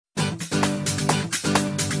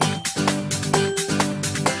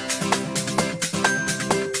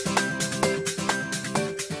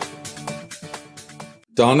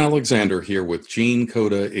Don Alexander here with Gene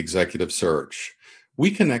Coda Executive Search.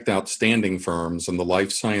 We connect outstanding firms in the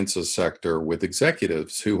life sciences sector with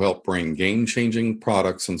executives who help bring game-changing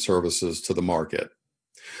products and services to the market.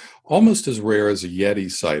 Almost as rare as a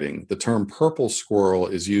Yeti sighting, the term Purple Squirrel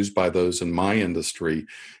is used by those in my industry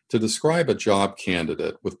to describe a job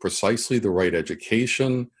candidate with precisely the right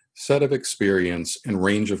education, set of experience, and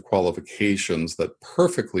range of qualifications that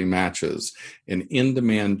perfectly matches an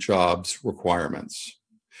in-demand job's requirements.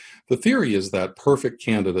 The theory is that perfect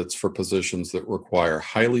candidates for positions that require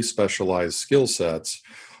highly specialized skill sets,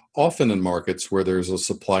 often in markets where there's a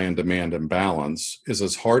supply and demand imbalance, is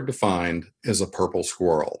as hard to find as a purple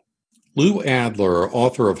squirrel. Lou Adler,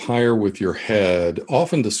 author of Hire with Your Head,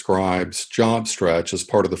 often describes job stretch as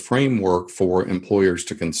part of the framework for employers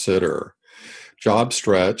to consider. Job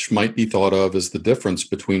stretch might be thought of as the difference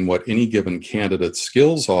between what any given candidate's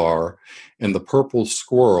skills are and the purple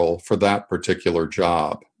squirrel for that particular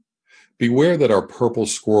job. Beware that our purple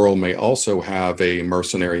squirrel may also have a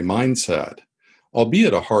mercenary mindset.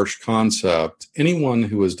 Albeit a harsh concept, anyone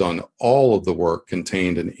who has done all of the work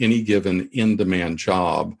contained in any given in-demand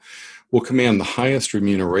job will command the highest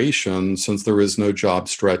remuneration since there is no job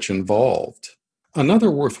stretch involved.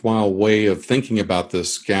 Another worthwhile way of thinking about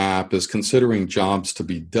this gap is considering jobs to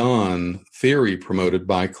be done theory promoted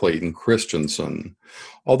by Clayton Christensen.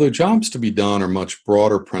 Although jobs to be done are much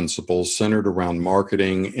broader principles centered around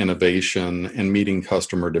marketing, innovation, and meeting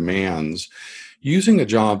customer demands, using a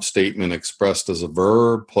job statement expressed as a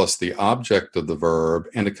verb plus the object of the verb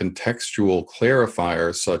and a contextual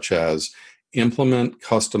clarifier such as implement,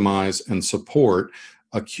 customize, and support,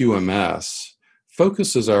 a QMS,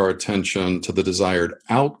 focuses our attention to the desired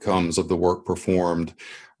outcomes of the work performed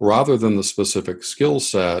rather than the specific skill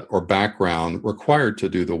set or background required to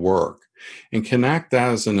do the work, and can act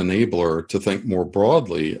as an enabler to think more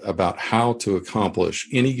broadly about how to accomplish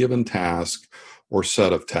any given task or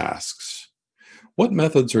set of tasks. What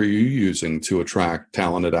methods are you using to attract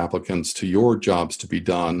talented applicants to your jobs to be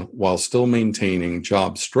done while still maintaining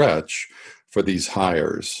job stretch for these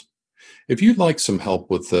hires? If you'd like some help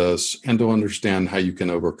with this and to understand how you can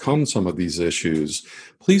overcome some of these issues,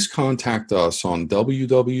 please contact us on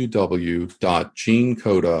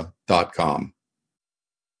www.genecoda.com.